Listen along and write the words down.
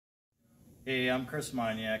Hey, I'm Chris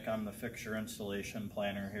Moniak. I'm the fixture installation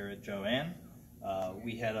planner here at Joann.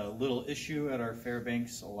 We had a little issue at our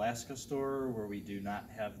Fairbanks, Alaska store where we do not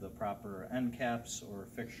have the proper end caps or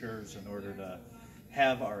fixtures in order to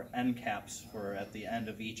have our end caps for at the end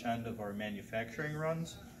of each end of our manufacturing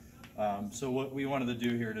runs. So what we wanted to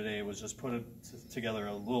do here today was just put together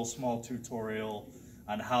a little small tutorial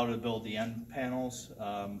on how to build the end panels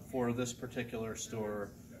for this particular store,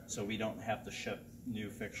 so we don't have to ship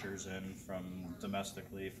new fixtures in from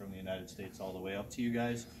domestically from the United States all the way up to you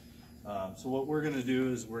guys. So what we're going to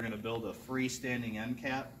do is we're going to build a freestanding end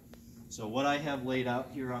cap. So what I have laid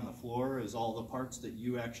out here on the floor is all the parts that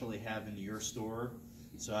you actually have in your store.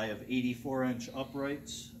 So I have 84-inch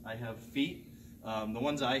uprights, I have feet. The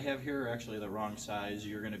ones I have here are actually the wrong size.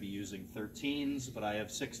 You're going to be using 13s, but I have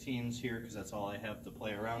 16s here because that's all I have to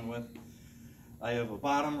play around with. I have a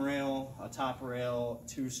bottom rail, a top rail,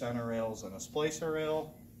 2 center rails, and a splicer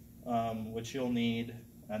rail, which you'll need.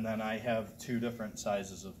 And then I have 2 different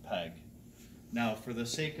sizes of peg. Now, for the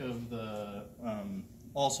sake of the,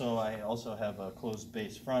 I also have a closed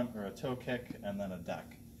base front or a toe kick, and then a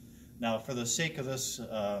deck. Now, for the sake of this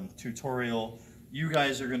tutorial, you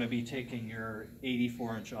guys are going to be taking your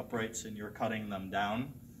 84-inch uprights and you're cutting them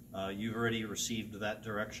down. You've already received that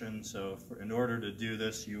direction, so in order to do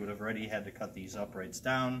this, you would have already had to cut these uprights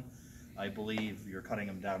down. I believe you're cutting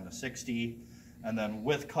them down to 60. And then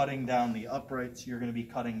with cutting down the uprights, you're going to be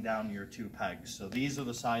cutting down your 2 pegs. So these are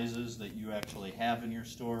the sizes that you actually have in your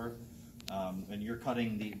store. And you're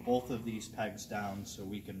cutting both of these pegs down so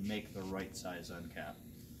we can make the right size end cap.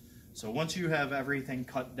 So once you have everything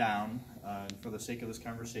cut down, and for the sake of this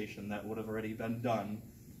conversation, that would have already been done,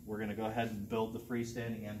 we're going to go ahead and build the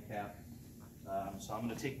freestanding end cap. So I'm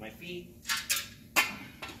going to take my feet, I'm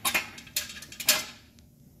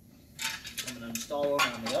going to install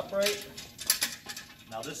them on the upright.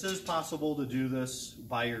 Now this is possible to do this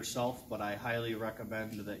by yourself, but I highly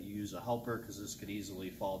recommend that you use a helper because this could easily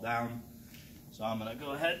fall down. So I'm going to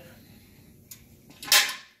go ahead.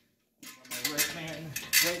 My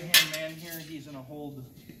right-hand man here, he's going to hold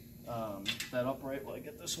that upright while I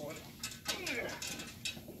get this one.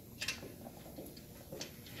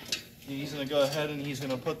 He's going to go ahead and he's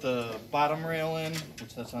going to put the bottom rail in,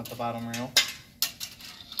 which that's not the bottom rail.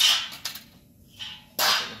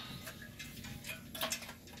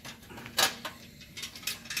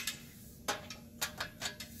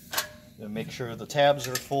 And make sure the tabs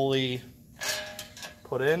are fully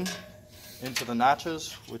put into the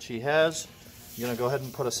notches, which he has. You're going to go ahead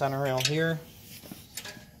and put a center rail here.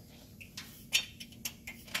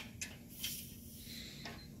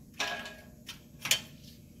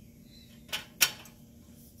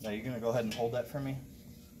 Now you're going to go ahead and hold that for me.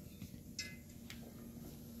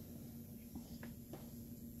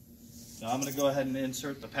 Now I'm going to go ahead and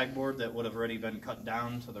insert the pegboard that would have already been cut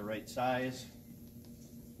down to the right size.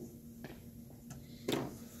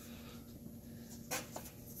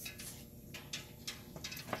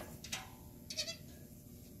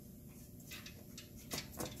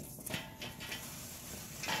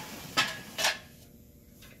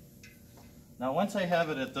 Now once I have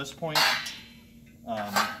it at this point,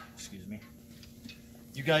 excuse me,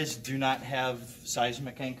 you guys do not have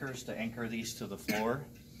seismic anchors to anchor these to the floor.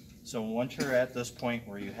 So once you're at this point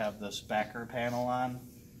where you have this backer panel on,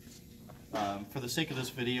 for the sake of this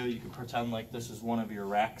video, you can pretend like this is one of your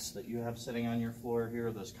racks that you have sitting on your floor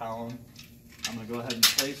here, this column. I'm going to go ahead and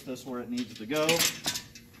place this where it needs to go.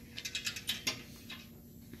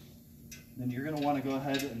 Then you're going to want to go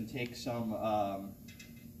ahead and take some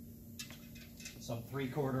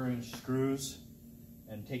 3/4 inch screws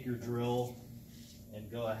and take your drill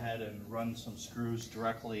and go ahead and run some screws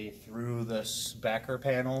directly through this backer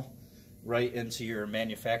panel right into your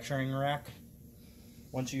manufacturing rack.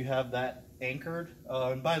 Once you have that anchored,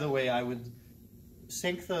 and by the way, I would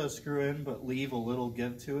sink the screw in but leave a little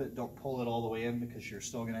give to it. Don't pull it all the way in because you're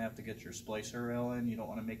still going to have to get your splicer rail in. You don't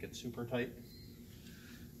want to make it super tight.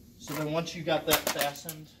 So then once you got that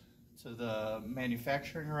fastened to the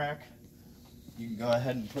manufacturing rack, you can go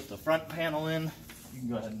ahead and put the front panel in. You can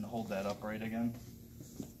go ahead and hold that upright again.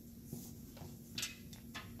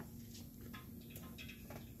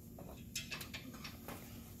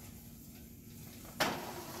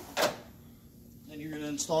 Then you're going to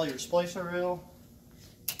install your splicer rail.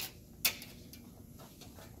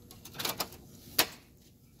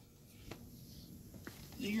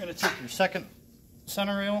 Then you're going to take your second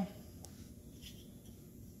center rail.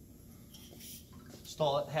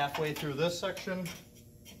 Install it halfway through this section.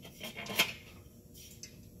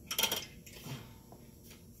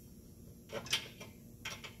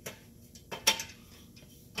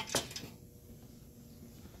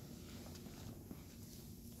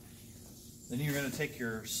 Then you're going to take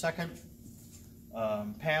your second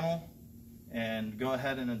panel and go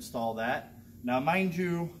ahead and install that. Now mind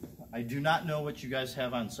you, I do not know what you guys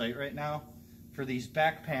have on site right now. For these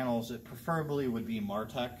back panels, it preferably would be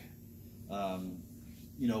Martech,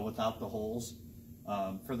 you know, without the holes.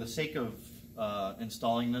 For the sake of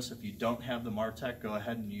installing this, if you don't have the Martech, go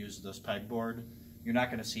ahead and use this pegboard. You're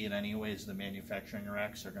not going to see it anyways. The manufacturing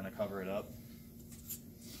racks are going to cover it up.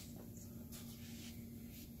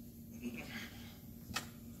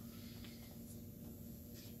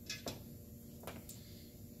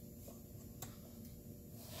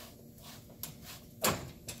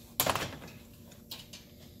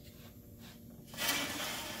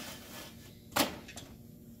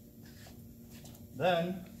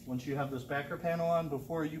 Then, once you have this backer panel on,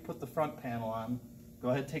 before you put the front panel on, go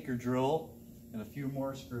ahead, take your drill and a few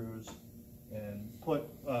more screws and put,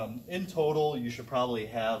 in total, you should probably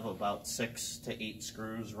have about 6 to 8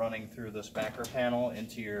 screws running through this backer panel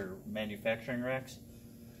into your manufacturing racks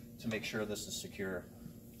to make sure this is secure.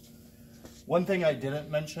 One thing I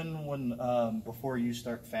didn't mention when before you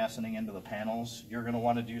start fastening into the panels, you're going to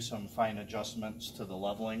want to do some fine adjustments to the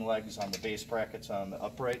leveling legs on the base brackets on the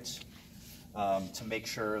uprights. To make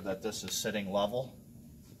sure that this is sitting level,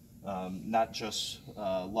 not just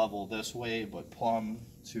level this way, but plumb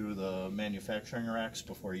to the manufacturing racks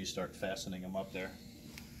before you start fastening them up there.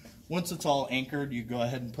 Once it's all anchored, you go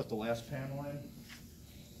ahead and put the last panel in.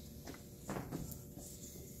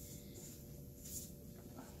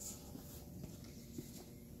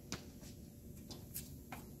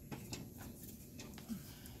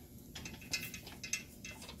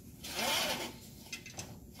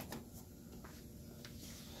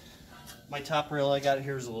 My top rail I got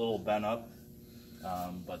here is a little bent up,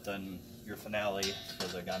 but then your finale for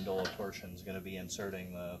the gondola portion is going to be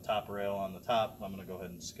inserting the top rail on the top. I'm going to go ahead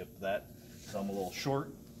and skip that because I'm a little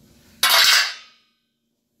short.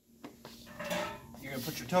 You're going to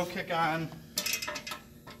put your toe kick on,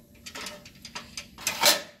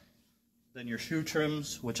 then your shoe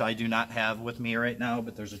trims, which I do not have with me right now,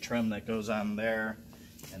 but there's a trim that goes on there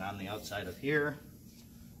and on the outside of here,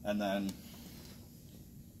 and then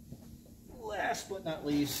last but not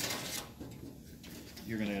least,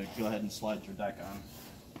 you're going to go ahead and slide your deck on.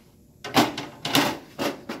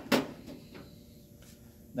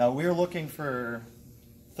 Now we're looking for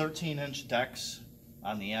 13-inch decks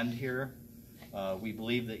on the end here. We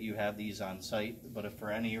believe that you have these on site, but if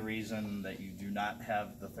for any reason that you do not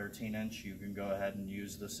have the 13-inch, you can go ahead and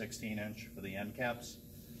use the 16-inch for the end caps.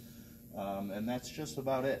 And that's just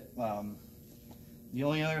about it. The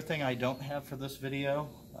only other thing I don't have for this video,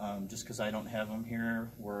 just because I don't have them here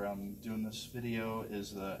where I'm doing this video,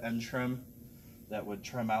 is the end trim that would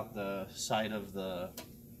trim out the side of the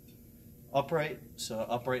upright, so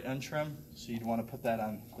upright end trim. So you'd want to put that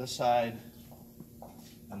on this side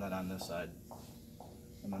and then on this side.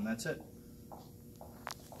 And then that's it.